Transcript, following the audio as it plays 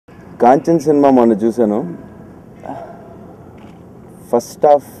Kanchan cinema మొన్న చూశాను. First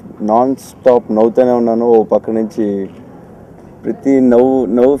half non stop నవ్వుతూనే ఉన్నాను. ఓ పక్క నుంచి ప్రతి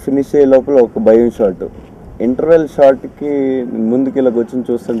నవ్వు ఫినిష్ అయ్యే లోపల ఒక భయం షాట్, ఇంటర్వెల్ షాట్కి ముందుకి ఇలా కూర్చొని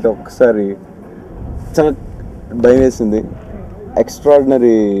చూస్తుంటే ఒక్కసారి చాలా భయం వేసింది.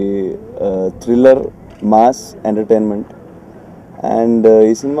 Extraordinary thriller, mass entertainment. And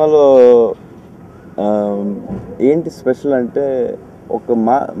ఈ సినిమాలో ఏంటి స్పెషల్ అంటే ఒక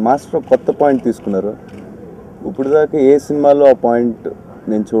మాస్టర్ కొత్త పాయింట్ తీసుకున్నారు. ఇప్పుడు దాకా ఏ సినిమాలో ఆ పాయింట్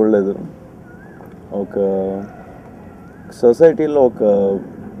నేను చూడలేదు. ఒక సొసైటీలో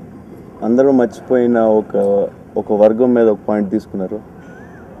అందరూ మర్చిపోయిన ఒక వర్గం మీద ఒక పాయింట్ తీసుకున్నారు.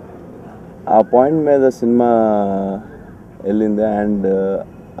 ఆ పాయింట్ మీద సినిమా వెళ్ళింది. అండ్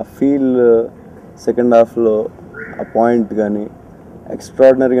ఆ ఫీల్ సెకండ్ హాఫ్లో ఆ పాయింట్ కానీ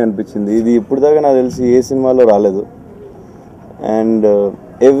ఎక్స్ట్రాడినరీగా అనిపించింది. ఇది ఇప్పుడు దాకా నాకు తెలిసి ఏ సినిమాలో రాలేదు. అండ్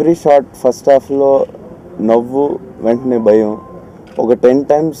ఎవ్రీ షాట్ ఫస్ట్ హాఫ్లో నవ్వు, వెంటనే భయం, ఒక 10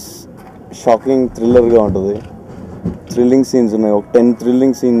 times షాకింగ్ థ్రిల్లర్గా ఉంటుంది. థ్రిల్లింగ్ సీన్స్ ఉన్నాయి, ఒక 10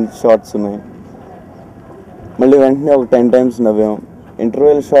 థ్రిల్లింగ్ షాట్స్ ఉన్నాయి. మళ్ళీ వెంటనే ఒక 10 times నవ్వాం.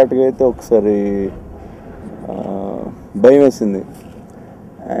 ఇంటర్వెల్ షాట్కి అయితే ఒకసారి భయం వేసింది.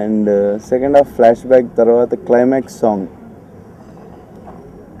 And second half flash back తర్వాత climax song,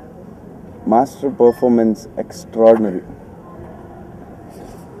 master performance extraordinary.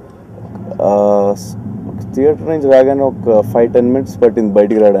 Theatre నుంచి రాగానే ఒక 5-10 minutes పట్టింది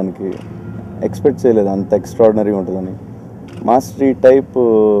బయటికి రావడానికి. ఎక్స్పెక్ట్ చేయలేదు అంత ఎక్స్ట్రాడినరీగా ఉంటుందని. మాస్టర్ ఈ టైప్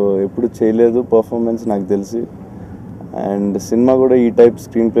ఎప్పుడు చేయలేదు పర్ఫార్మెన్స్ నాకు తెలిసి. అండ్ సినిమా కూడా ఈ టైప్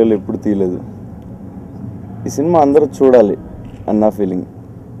స్క్రీన్ ప్లేలో ఎప్పుడు తీయలేదు. ఈ సినిమా అందరూ చూడాలి అన్న ఫీలింగ్.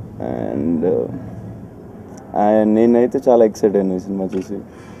 అండ్ నేనైతే చాలా ఎక్సైట్ అయ్యాను ఈ సినిమా చూసి.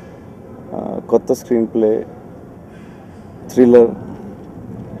 కొత్త screen play, thriller,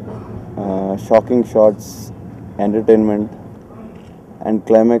 shocking shots, entertainment and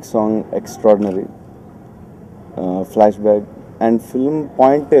climax song extraordinary. Flash back and film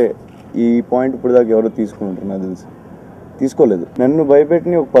పాయింటే, ఈ పాయింట్ ఇప్పుడు దాకా ఎవరో తీసుకుంటారు నాకు తెలిసి. తీసుకోలేదు. నన్ను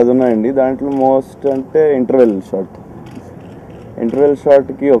భయపెట్టిన ఒక 10 ఉన్నాయండి. దాంట్లో మోస్ట్ అంటే ఇంటర్వెల్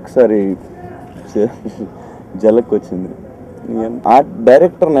షాట్కి ఒకసారి జలక్ వచ్చింది.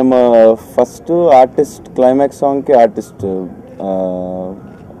 డైరెక్టర్ ఫస్ట్ ఆర్టిస్ట్, క్లైమాక్స్ సాంగ్కి artist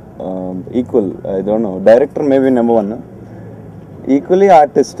equal. I don't know, director maybe number 1, equally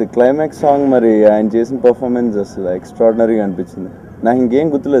artist. Climax song మరి ఆయన చేసిన పర్ఫార్మెన్స్ అసలు ఎక్స్ట్రాడినరీగా అనిపించింది. నాకు ఇంకేం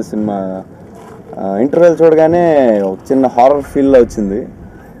గుర్తులేదు సినిమా. ఇంటర్వెల్ చూడగానే ఒక చిన్న హారర్ ఫీల్ వచ్చింది.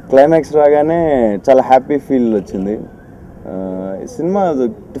 క్లైమాక్స్ రాగానే చాలా హ్యాపీ ఫీల్ వచ్చింది. ఈ cinema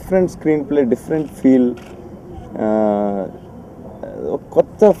different screen play, different feel,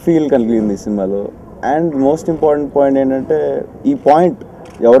 కొత్త ఫీల్ కలిగింది ఈ సినిమాలో. అండ్ మోస్ట్ ఇంపార్టెంట్ పాయింట్ ఏంటంటే ఈ పాయింట్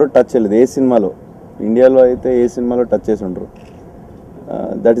ఎవరు టచ్ చేయలేదు ఏ సినిమాలో. ఇండియాలో అయితే ఏ సినిమాలో టచ్ చేసి ఉండరు.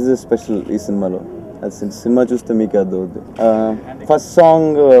 దట్ ఈస్ ఎ స్పెషల్ ఈ సినిమాలో. అది సినిమా చూస్తే మీకే అర్థమవుద్ది. ఫస్ట్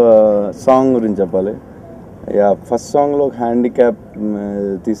సాంగ్ గురించి చెప్పాలి. ఫస్ట్ సాంగ్లో ఒక హ్యాండిక్యాప్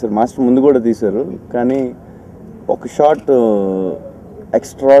తీశారు మాస్టర్, ముందు కూడా తీశారు. కానీ ఒక షాట్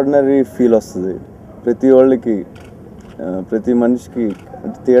ఎక్స్ట్రాడినరీ ఫీల్ వస్తుంది ప్రతి వాళ్ళకి, ప్రతి మనిషికి.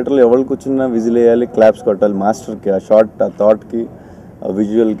 థియేటర్లో ఎవరు కూర్చున్నా విజిల్ వేయాలి, క్లాప్స్ కొట్టాలి మాస్టర్కి. ఆ షాట్, ఆ థాట్కి, ఆ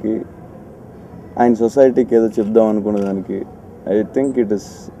విజువల్కి, ఆయన సొసైటీకి ఏదో చెప్దాం అనుకున్న దానికి. I think it is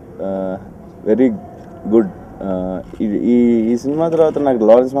very good. ఈ సినిమా తర్వాత నాకు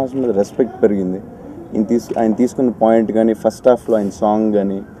లారెన్స్ మాస్టర్ మీద రెస్పెక్ట్ పెరిగింది. ఆయన తీసుకున్న పాయింట్ కానీ, ఫస్ట్ హాఫ్లో ఆయన సాంగ్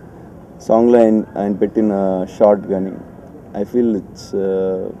కానీ, సాంగ్లో ఆయన పెట్టిన షాట్ కానీ, I feel it's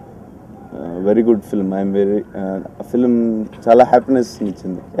very good film. Film చాలా హ్యాపీనెస్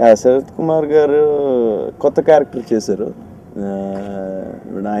ఇచ్చింది. శరత్ కుమార్ గారు కొత్త క్యారెక్టర్ చేశారు.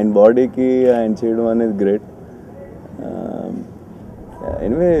 ఆయన బాడీకి ఆయన చేయడం అనేది great.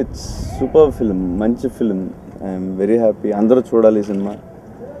 Anyway it's super film, మంచి ఫిల్మ్. I'm very happy. అందరూ చూడాలి ఈ సినిమా.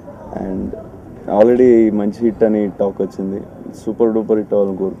 అండ్ ఆల్రెడీ మంచి హిట్ అని టాక్ వచ్చింది. సూపర్ డూపర్ హిట్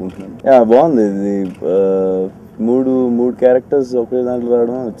అవ్వాలని కోరుకుంటున్నాను. బాగుంది ఇది. మూడు క్యారెక్టర్స్ ఒకే దాంట్లో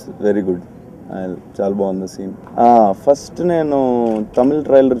రావడం ఇట్స్ వెరీ గుడ్. చాలా బాగుంది సీన్. ఫస్ట్ నేను తమిళ్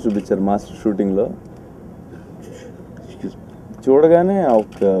ట్రైలర్ చూపించారు మాస్టర్ షూటింగ్లో. చూడగానే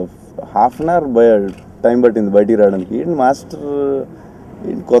ఒక 1/2 hour టైం పట్టింది బయటికి రావడానికి. ఏంటి మాస్టర్,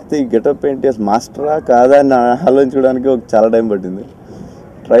 ఏంటి కొత్త ఈ గెటప్ ఏంటి, అసలు మాస్టరా కాదా అని ఆలోచించడానికి చాలా టైం పట్టింది.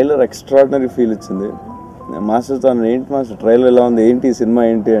 ట్రైలర్ ఎక్స్ట్రాడినరీ ఫీల్ ఇచ్చింది. మాస్టర్తో ఏంటి మాస్టర్ ట్రైలర్ ఎలా ఉంది, ఏంటి ఈ సినిమా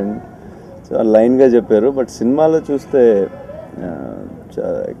ఏంటి అని చాలా లైన్గా చెప్పారు. బట్ సినిమాలో చూస్తే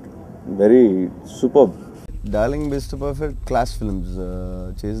very super. Darling best perfect class films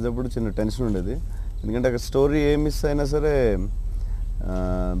చేసేటప్పుడు చిన్న టెన్షన్ ఉండేది. ఎందుకంటే అక్కడ స్టోరీ ఏ మిస్ అయినా సరే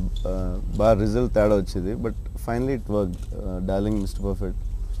బాగా రిజల్ట్ తేడా వచ్చేది. But finally it work. Darling mister perfect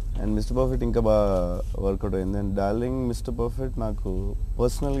and mister perfect ఇంకా బాగా వర్కౌట్ అయింది. అండ్ డార్లింగ్ మిస్టర్ పర్ఫెక్ట్ నాకు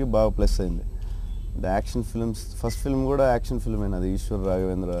పర్సనల్గా బాగా ప్లస్ అయింది. యాక్షన్ ఫిల్మ్స్ ఫస్ట్ ఫిల్మ్ కూడా యాక్షన్ ఫిల్మ్ అయినది, ఈశ్వర్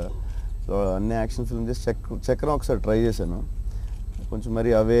రాఘవేంద్ర. సో అన్ని యాక్షన్ ఫిల్మ్ చేసి చక్రం ఒకసారి ట్రై చేశాను, కొంచెం మరీ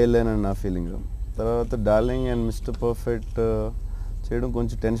అవే వెళ్ళానని నా ఫీలింగ్. తర్వాత డార్లింగ్ అండ్ మిస్టర్ పర్ఫెక్ట్ చేయడం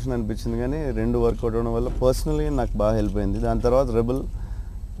కొంచెం టెన్షన్ అనిపించింది, కానీ రెండు వర్కౌట్ అవ్వడం వల్ల పర్సనల్గా నాకు బాగా హెల్ప్ అయింది. దాని తర్వాత రెబల్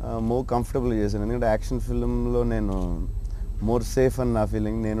మోర్ కంఫర్టబుల్ చేశాను, ఎందుకంటే యాక్షన్ ఫిల్మ్లో నేను మోర్ సేఫ్ అని నా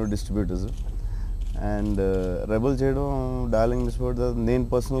ఫీలింగ్, నేను డిస్ట్రిబ్యూటర్స్. అండ్ రెబల్ చేయడం డార్లింగ్ మిస్టర్ పర్ఫెక్ట్ నేను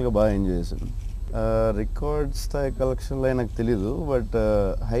పర్సనల్గా బాగా ఎంజాయ్ చేశాను. రికార్డ్ స్థాయి కలెక్షన్లో నాకు తెలీదు, బట్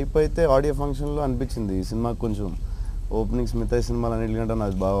హైప్ అయితే ఆడియో ఫంక్షన్లో అనిపించింది ఈ సినిమాకి కొంచెం ఓపెనింగ్స్ మిగతా సినిమాలు అన్నిటికంటే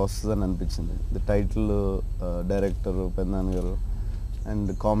నాకు బాగా వస్తుందని అనిపించింది. ది టైటిల్, డైరెక్టర్ పెద్దనాన్న గారు అండ్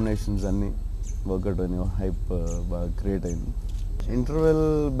కాంబినేషన్స్ అన్నీ వర్కౌట్ అయినాయి, హైప్ బాగా క్రియేట్ అయింది. Interval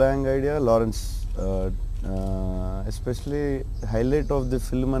bang idea Lawrence, especially highlight of the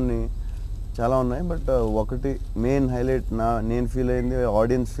film అని చాలా ఉన్నాయి, బట్ ఒకటి మెయిన్ హైలైట్ నేను ఫీల్ అయింది,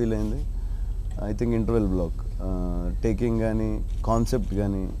 ఆడియన్స్ ఫీల్ అయింది, I think interval block. Taking కానీ కాన్సెప్ట్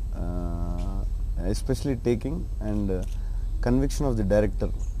కానీ, especially taking and conviction of the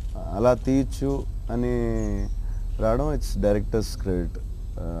director, అలా తీయచ్చు అని రావడం it's directors credit.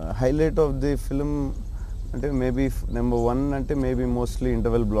 Highlight of the film అంటే మేబీ నెంబర్ 1 అంటే మేబీ మోస్ట్లీ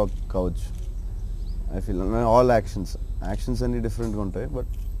ఇంటర్వెల్ బ్లాక్ కావచ్చు. ఐ ఫీల్ ఆల్ యాక్షన్స్ అన్నీ డిఫరెంట్గా ఉంటాయి,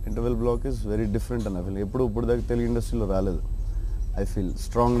 but interval block is very different అని ఐ ఫీల్. ఇప్పుడు దాకా తెలుగు ఇండస్ట్రీలో రాలేదు, ఐ ఫీల్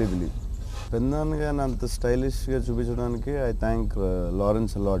స్ట్రాంగ్లీ బిలీవ్. పెద్దగా అంత స్టైలిష్గా చూపించడానికి ఐ థ్యాంక్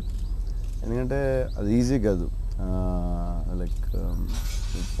లారెన్స్ అలాట్, ఎందుకంటే అది ఈజీ కాదు. లైక్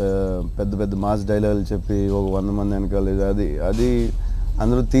పెద్ద పెద్ద మాస్ డైలాగులు చెప్పి ఒక 100 మంది వెనకాల అది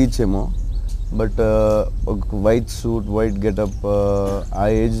అందరూ తీర్చేమో, బట్ ఒక వైట్ సూట్, వైట్ గెటప్, ఆ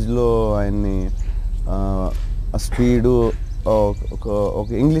ఏజ్లో ఆయన్ని ఆ స్పీడు ఒక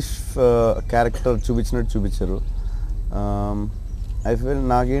ఇంగ్లీష్ క్యారెక్టర్ చూపించినట్టు చూపించారు. ఐ ఫీల్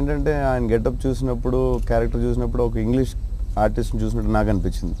నాకేంటంటే ఆయన గెటప్ చూసినప్పుడు, క్యారెక్టర్ చూసినప్పుడు ఒక ఇంగ్లీష్ ఆర్టిస్ట్ని చూసినట్టు నాకు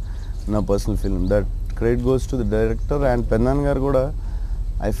అనిపించింది, నా personal feeling. That credit goes to the director. And పెద్దనాన్న గారు కూడా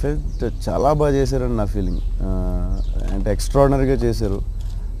ఐ ఫెల్ట్ చాలా బాగా చేశారని నా ఫీలింగ్, అంటే ఎక్స్ట్రాడినరీగా చేశారు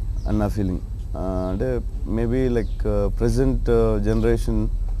అని నా ఫీలింగ్. అంటే maybe like present generation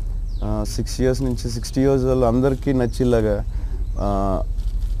 6 years నుంచి 60 years వాళ్ళు అందరికీ నచ్చేలాగా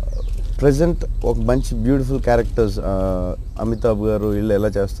ప్రజెంట్ ఒక మంచి బ్యూటిఫుల్ క్యారెక్టర్స్ అమితాబ్ గారు వీళ్ళు ఎలా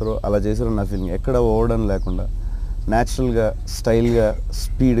చేస్తారో అలా చేశారని నా ఫీలింగ్. ఎక్కడ ఓవడం లేకుండా న్యాచురల్గా, స్టైల్గా,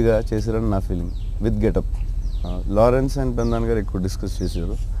 స్పీడ్గా చేశారని నా feeling with getup. Lawrence and పెద్దనాన్న గారు ఎక్కువ డిస్కస్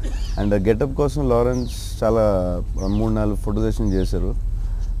చేశారు. అండ్ గెటప్ కోసం లారెన్స్ చాలా 3-4 ఫోటో సెషన్ చేశారు.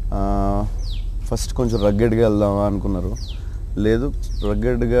 ఫస్ట్ కొంచెం రగ్గెడ్గా వెళ్దామా అనుకున్నారు, లేదు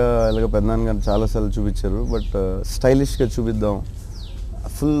రగ్గెడ్గా ఇలాగ పెద్దనాన్న గారు చాలాసార్లు చూపించారు, బట్ స్టైలిష్గా చూపిద్దాం,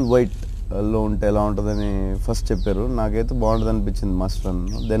 ఫుల్ వైట్లో ఉంటే ఎలా ఉంటుందని ఫస్ట్ చెప్పారు. నాకైతే బాగుంటుంది అనిపించింది మాస్టర్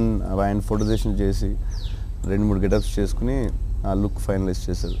అన్న. దెన్ ఆయన ఫోటో సెషన్ చేసి 2-3 గెటప్స్ చేసుకుని ఆ లుక్ ఫైనలైజ్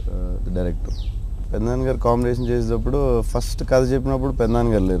చేశారు డైరెక్టర్. పెద్దనాన్న గారు కాంబినేషన్ చేసేటప్పుడు ఫస్ట్ కథ చెప్పినప్పుడు పెద్దనాన్న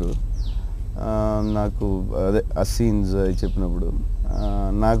గారు లేరు. నాకు అదే ఆ సీన్స్ చెప్పినప్పుడు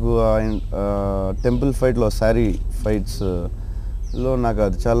నాకు టెంపుల్ ఫైట్లో శారీ ఫైట్స్లో నాకు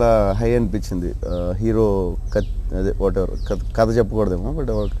అది చాలా హై అనిపించింది. హీరో అదే వాటెవర్ కథ చెప్పకూడదేమో,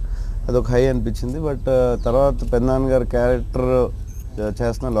 బట్ అదొక హై అనిపించింది. బట్ తర్వాత పెద్దనాన్న గారు క్యారెక్టర్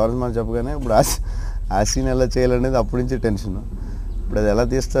చేస్తున్న లారెన్స్ మాట చెప్పగానే ఇప్పుడు ఆ సీన్ ఎలా చేయాలనేది అప్పటి నుంచి టెన్షన్. ఇప్పుడు అది ఎలా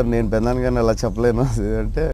తీస్తారు, నేను పెద్దనాన్న గారిని అలా చెప్పలేను అంటే